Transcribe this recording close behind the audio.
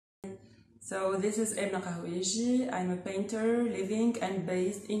So this is Emna Kahouaji. I'm a painter living and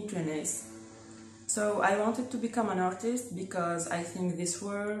based in Tunis. So I wanted to become an artist because I think this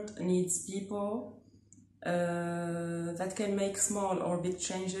world needs people that can make small or big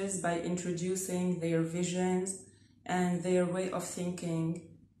changes by introducing their visions and their way of thinking.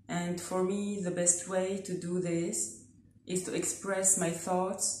 And for me, the best way to do this is to express my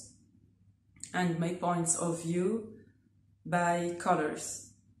thoughts and my points of view by colors,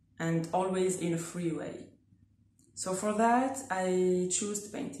 and always in a free way. So for that, I choose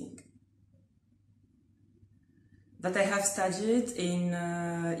painting. That I have studied in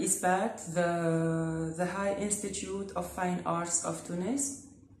ISBAT, the High Institute of Fine Arts of Tunis,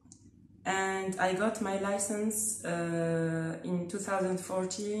 and I got my license in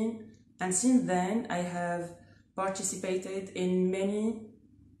 2014, and since then I have participated in many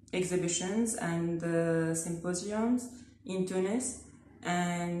exhibitions and symposiums in Tunis.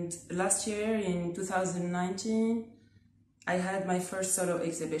 And last year, in 2019, I had my first solo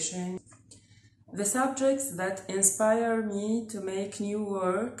exhibition. The subjects that inspire me to make new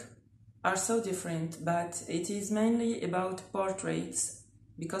work are so different, but it is mainly about portraits,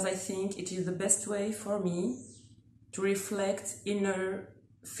 because I think it is the best way for me to reflect inner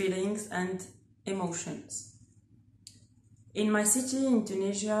feelings and emotions. In my city, in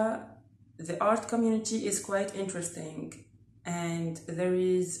Tunisia, the art community is quite interesting, and there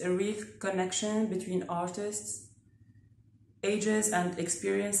is a real connection between artists. Ages and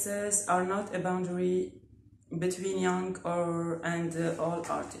experiences are not a boundary between young and old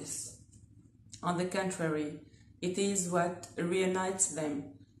artists. On the contrary, it is what reunites them,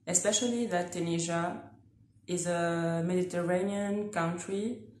 especially that Tunisia is a Mediterranean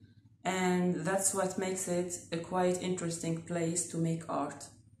country, and that's what makes it a quite interesting place to make art.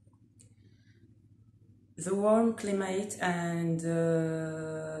 The warm climate and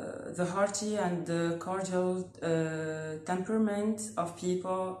the hearty and the cordial temperament of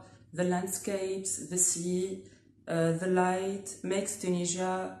people, the landscapes, the sea, the light, makes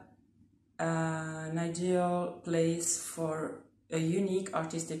Tunisia an ideal place for unique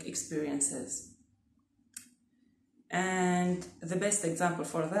artistic experiences. And the best example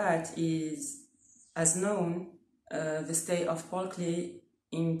for that is, as known, the stay of Paul Klee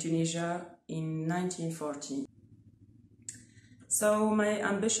in Tunisia in 1940. So my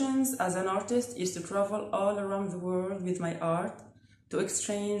ambitions as an artist is to travel all around the world with my art, to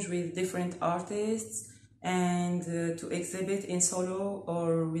exchange with different artists, and to exhibit in solo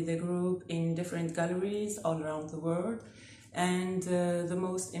or with a group in different galleries all around the world. And the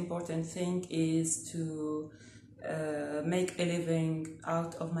most important thing is to make a living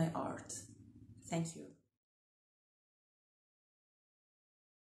out of my art. Thank you.